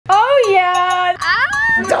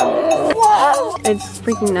It's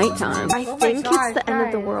freaking nighttime. I think it's the end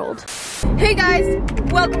of the world. Hey guys,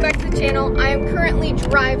 welcome back to the channel. I am currently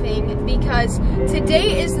driving because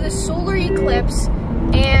today is the solar eclipse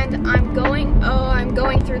and I'm going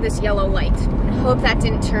through this yellow light. I hope that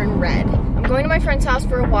didn't turn red. I'm going to my friend's house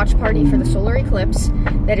for a watch party for the solar eclipse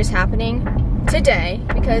that is happening today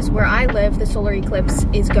because where I live, the solar eclipse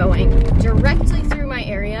is going directly through my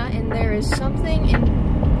area and there is something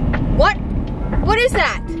in... What is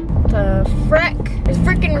that? The frick? There's a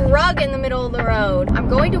freaking rug in the middle of the road. I'm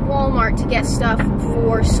going to Walmart to get stuff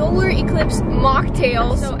for solar eclipse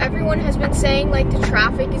mocktails. So everyone has been saying like the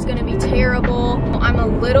traffic is gonna be terrible. I'm a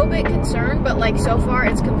little bit concerned, but like so far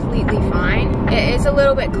it's completely fine. It is a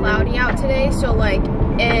little bit cloudy out today, so like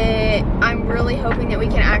I'm really hoping that we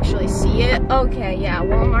can actually see it. Okay, yeah,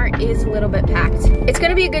 Walmart is a little bit packed. It's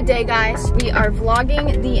gonna be a good day, guys. We are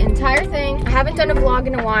vlogging the entire thing. I haven't done a vlog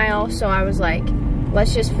in a while, so I was like,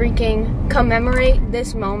 let's just freaking commemorate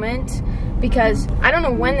this moment because I don't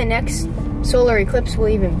know when the next solar eclipse will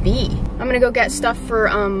even be. I'm gonna go get stuff for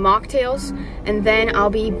mocktails and then I'll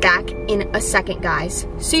be back in a second, guys.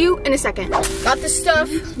 See you in a second. Got the stuff.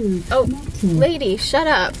 Oh, lady, shut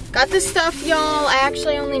up. Got the stuff, y'all. I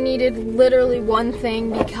actually only needed literally one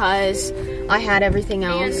thing because I had everything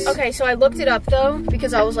else. And, okay, so I looked it up though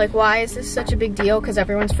because I was like, why is this such a big deal? Because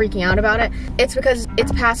everyone's freaking out about it. It's because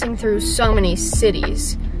it's passing through so many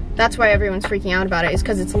cities. That's why everyone's freaking out about it, is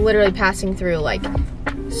because it's literally passing through like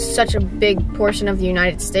such a big portion of the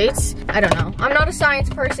United States. I don't know. I'm not a science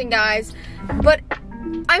person, guys, but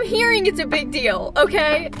I'm hearing it's a big deal,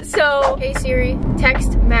 okay? So, hey Siri,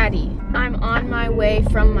 text Maddie. I'm on my way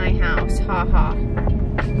from my house, haha.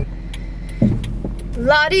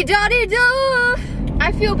 La-di-da-di-da!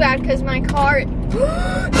 I feel bad because my car,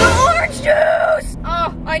 the orange juice!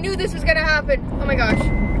 Oh, I knew this was gonna happen. Oh my gosh.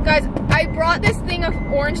 Guys, I brought this thing of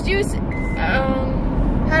orange juice.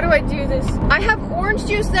 How do I do this? I have orange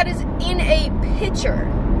juice that is in a pitcher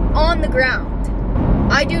on the ground.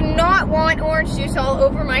 I do not want orange juice all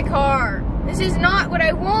over my car. This is not what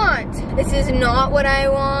I want. This is not what I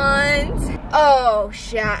want. Oh,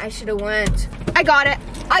 shit, I should have went. I got it.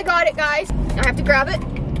 I got it, guys. I have to grab it.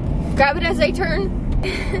 Grab it as I turn.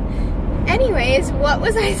 Anyways, what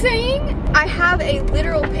was I saying? I have a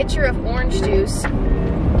literal pitcher of orange juice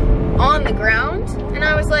on the ground and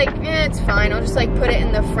I was like, it's fine, I'll just like put it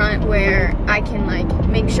in the front where I can like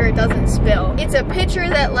make sure it doesn't spill. It's a pitcher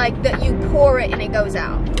that like that you pour it and it goes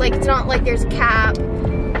out. Like it's not like there's a cap,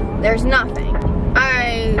 there's nothing.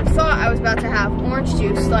 I thought I was about to have orange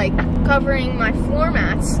juice like covering my floor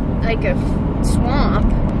mats like a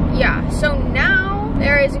swamp. Yeah, so now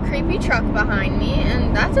there is a creepy truck behind me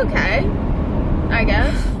and that's okay, I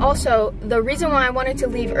guess. Also, the reason why I wanted to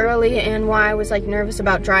leave early and why I was like nervous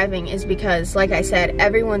about driving is because, like I said,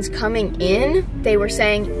 everyone's coming in. They were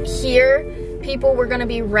saying here, people were gonna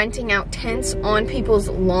be renting out tents on people's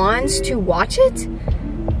lawns to watch it.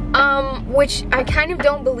 Which I kind of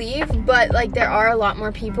don't believe, but like there are a lot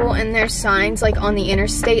more people and there's signs like on the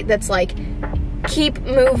interstate that's like, keep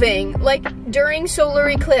moving. Like during solar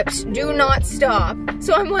eclipse, do not stop.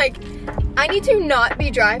 So I'm like, I need to not be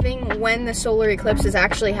driving when the solar eclipse is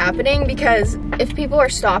actually happening because if people are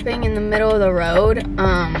stopping in the middle of the road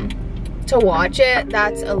to watch it,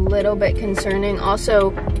 that's a little bit concerning.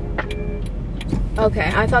 Also, okay,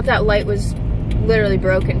 I thought that light was literally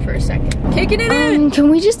broken for a second. Kicking it in! Can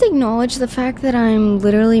we just acknowledge the fact that I'm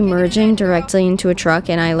literally merging directly into a truck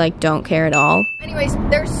and I like don't care at all? Anyways,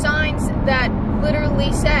 there's signs that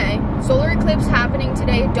literally say, solar eclipse happening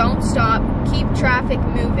today, don't stop, keep traffic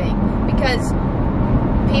moving, because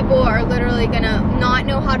people are literally gonna not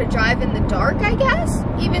know how to drive in the dark, I guess,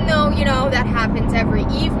 even though, you know, that happens every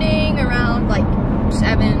evening around like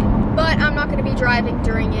 7, but I'm not gonna be driving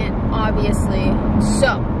during it, obviously,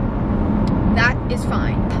 so that is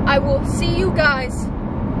fine. I will see you guys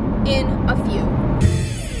in a few.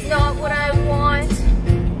 Not what I want.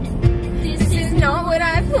 This is not what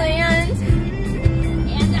I planned.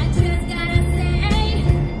 And I just gotta say,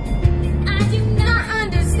 I do not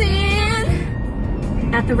understand.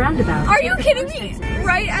 At the roundabout. Are you kidding me?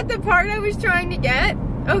 Right at the part I was trying to get?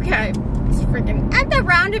 Okay. It's freaking at the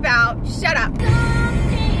roundabout. Shut up.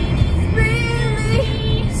 Something's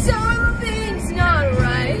really, something's not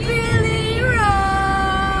right. Really wrong.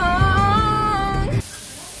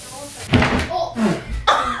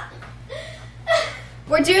 Oh.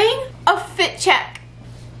 We're doing a fit check.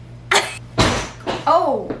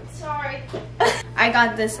 Oh, sorry. I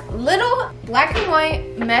got this little black and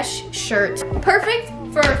white mesh shirt. Perfect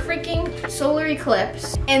for a freaking solar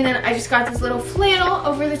eclipse. And then I just got this little flannel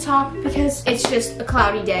over the top because it's just a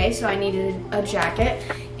cloudy day, so I needed a jacket.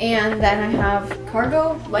 And then I have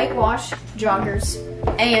cargo, light wash, joggers,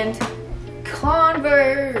 and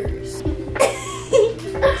Converse. You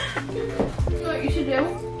know what you should do?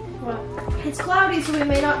 What? It's cloudy, so we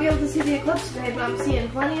may not be able to see the eclipse today, but I'm seeing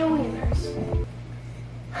plenty of wieners.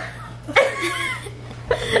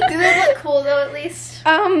 Do they look cool though, at least?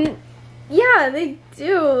 Yeah, they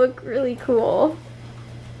do look really cool.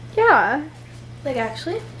 Yeah. Like,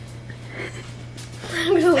 actually?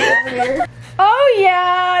 I'm gonna leave over here. Oh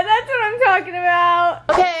yeah, that's what I'm talking about.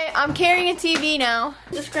 Okay, I'm carrying a TV now.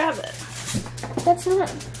 Just grab it. That's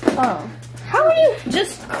not. Oh. How are you?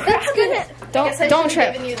 Just That's good. it. Don't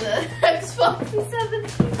trip. Giving you the Xbox 7.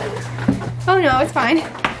 Oh no, it's fine.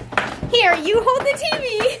 Here, you hold the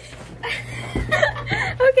TV.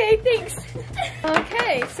 Okay, thanks.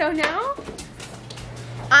 Okay, so now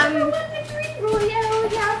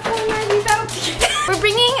we're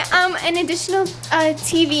bringing an additional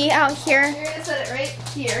TV out here. You're gonna set it right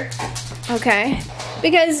here. Okay.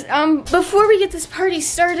 Because before we get this party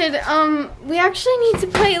started, we actually need to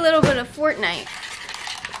play a little bit of Fortnite.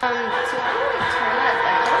 So I'm gonna turn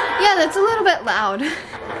that Yeah, that's a little bit loud.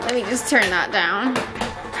 Let me just turn that down. down.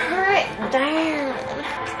 Turn it down.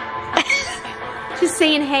 Just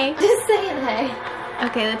saying hey. Just saying hey.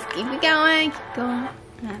 Okay, let's keep it going. Keep going.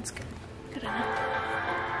 That's good. Good enough.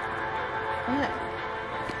 What?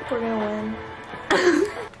 We're gonna win.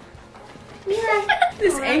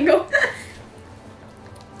 This angle.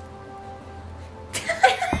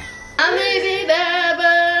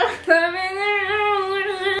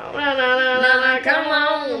 Come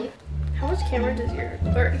on. How much camera does your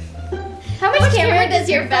How much camera does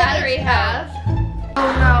your battery have?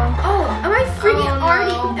 Oh no. Oh, am I freaking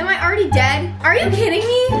Oh, no. am I already dead? Are you kidding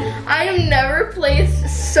me? I have never played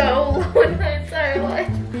so low in my entire life.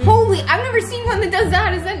 Holy, I've never seen one that does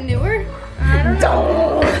that. Is that newer? I don't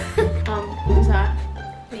know. Who's that?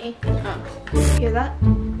 Me. Oh. You hear that?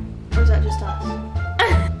 Or is that just us?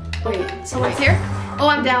 Wait, someone's here? Oh,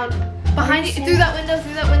 I'm down. Behind you, through that window,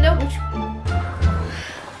 through that window.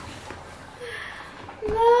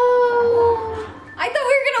 No. I thought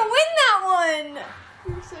we were gonna win that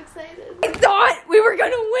one. I'm so excited. I thought we were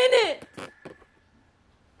gonna win it.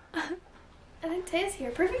 I think Taya's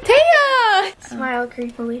here. Perfect. Taya! Smile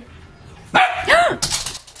creepily.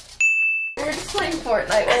 We're just playing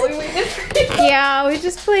Fortnite while we waited for you. Yeah, we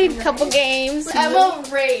just played a couple games. I'm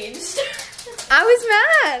enraged. I was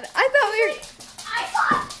mad. I thought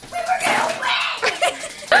We were gonna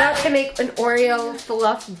win! About to make an Oreo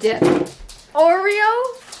fluff dip.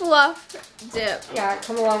 Oreo fluff dip. Yeah,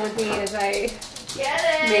 come along with me as I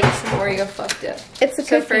Get make it! some Oreo fluff dip. It's a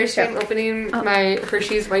So cookie first show. I'm opening my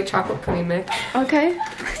Hershey's white chocolate cream mix. Okay.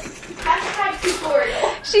 Hashtag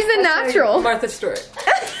tutorial. She's a natural. Martha Stewart.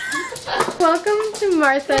 Welcome to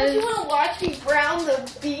Martha's. You wanna watch me brown the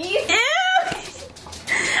beef?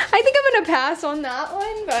 I think I'm gonna pass on that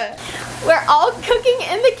one, but we're all cooking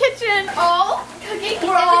in the kitchen. All cooking.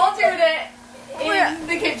 We're all doing it We're- in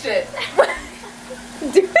the kitchen.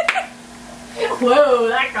 Do it. Whoa,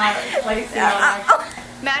 that got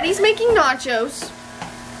spicy. Maddie's making nachos.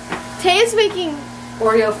 Taya's making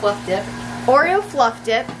Oreo fluff dip. Oreo fluff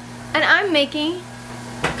dip, and I'm making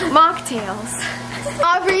mocktails.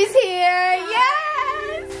 Aubrey's here,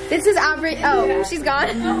 yes! This is Aubrey. Oh, she's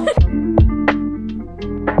gone.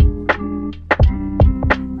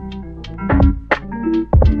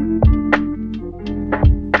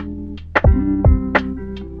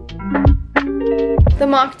 The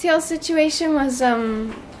mocktail situation was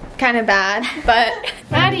kind of bad, but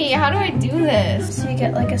Maddie, how do I do this? So you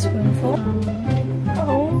get like a spoonful.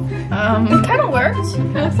 Oh, It kind of worked. It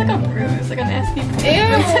looks like a bruise, like a nasty bruise. ew.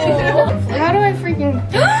 How do I freaking?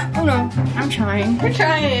 Oh no, I'm trying. You're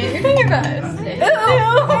trying. You're doing your best.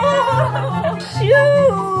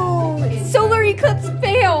 Shoot! Solar eclipse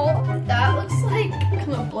fail. That looks like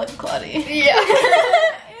kind of blood clotty. Yeah.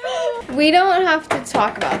 We don't have to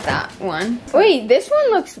talk about that one. Wait, this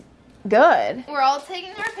one looks good. We're all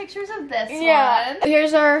taking our pictures of this Yeah. one.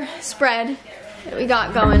 Here's our spread that we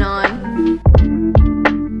got going on.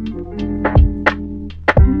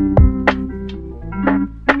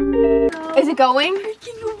 Is it going?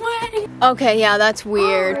 Okay, yeah, that's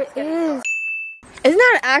weird. It is. Isn't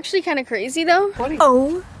that actually kind of crazy though?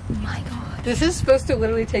 Oh my god. This is supposed to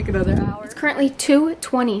literally take another hour. It's currently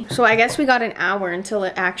 2:20, so I guess we got an hour until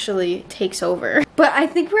it actually takes over. But I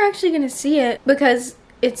think we're actually gonna see it because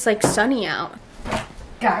it's like sunny out.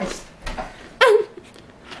 Guys,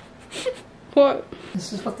 What?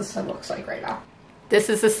 this is what the sun looks like right now. This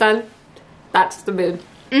is the sun. That's the moon.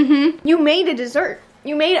 Mm-hmm. You made a dessert.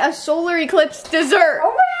 You made a solar eclipse dessert.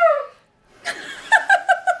 Oh my god.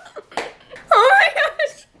 Oh my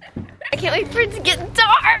gosh. I can't wait for it to get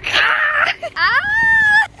dark.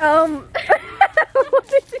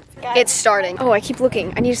 What is it? It's starting. Oh, I keep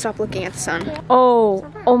looking. I need to stop looking at the sun.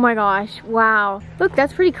 Oh my gosh. Wow. Look,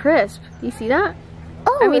 that's pretty crisp. You see that?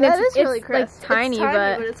 Oh, I mean, that it's is really crisp. like tiny,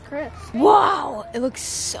 but it's crisp. wow, it looks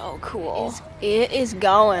so cool. It is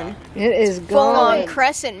going. It is Full on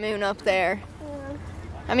crescent moon up there.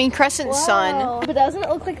 I mean, crescent sun. But doesn't it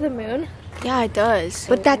look like the moon? Yeah, it does.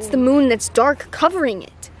 But that's the moon that's dark covering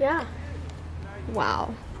it. Yeah.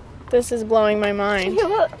 Wow. This is blowing my mind.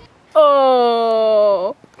 Look.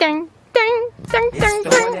 Oh. Ding, ding, ding, ding,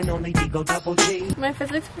 ding. My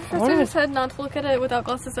physics professor said not to look at it without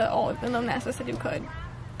glasses at all, even though NASA said you could.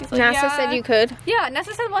 He's like, NASA said you could? Yeah,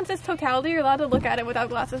 NASA said once it's totality, you're allowed to look at it without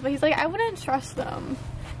glasses, but he's like, I wouldn't trust them.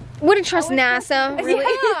 Wouldn't trust NASA, really?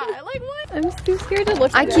 Yeah, like what? I'm too scared to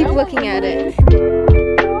look at it. I keep looking at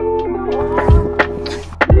it.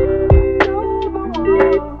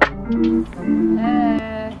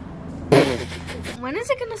 When is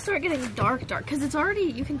it gonna start getting dark? Because it's already,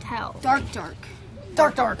 you can tell. Dark.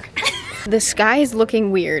 The sky is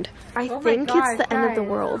looking weird. I think it's the end of the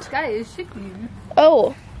world. Sky is shaking.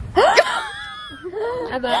 Oh.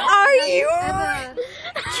 Emma, Are you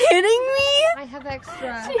kidding me? I have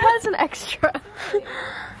extra. She has an extra.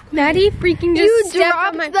 Maddie freaking just You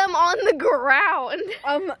dropped them on the ground.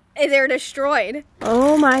 They're destroyed.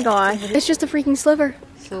 Oh my gosh. It's just a freaking sliver.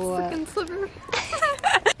 So, Sliver.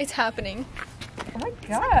 It's happening. oh my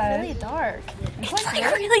god. Really dark. It's like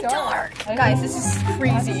really dark. I Guys, know. this is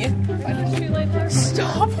crazy. Why does she like dark?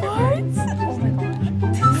 Stop it. Oh my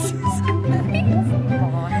gosh. This is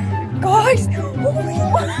amazing. Guys, holy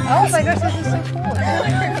Oh my gosh, this is so cool.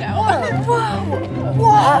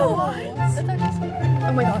 Whoa.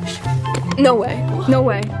 Oh my gosh. No way. No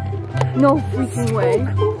way. No freaking way.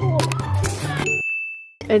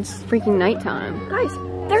 It's freaking nighttime. Guys,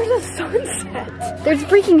 there's a sunset. There's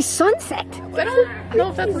freaking sunset. I don't know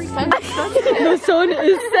if that's a sunset. The sun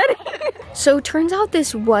is setting. So turns out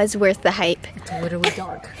this was worth the hype. It's literally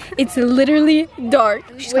dark. It's literally dark.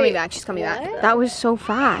 She's coming back. She's coming back. That was so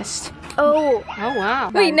fast. Oh. Oh wow.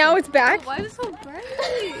 Wait, now it's back? Why is it so bright?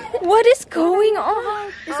 What is going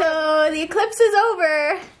on? So the eclipse is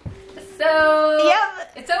over. So,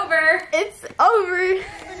 Yep, it's over. it's over.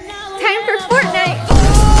 Time for Fortnite.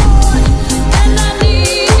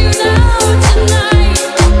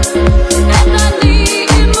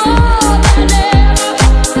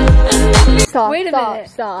 Stop, Wait a minute.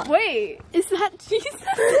 Stop. Wait, is that Jesus?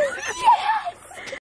 Yes!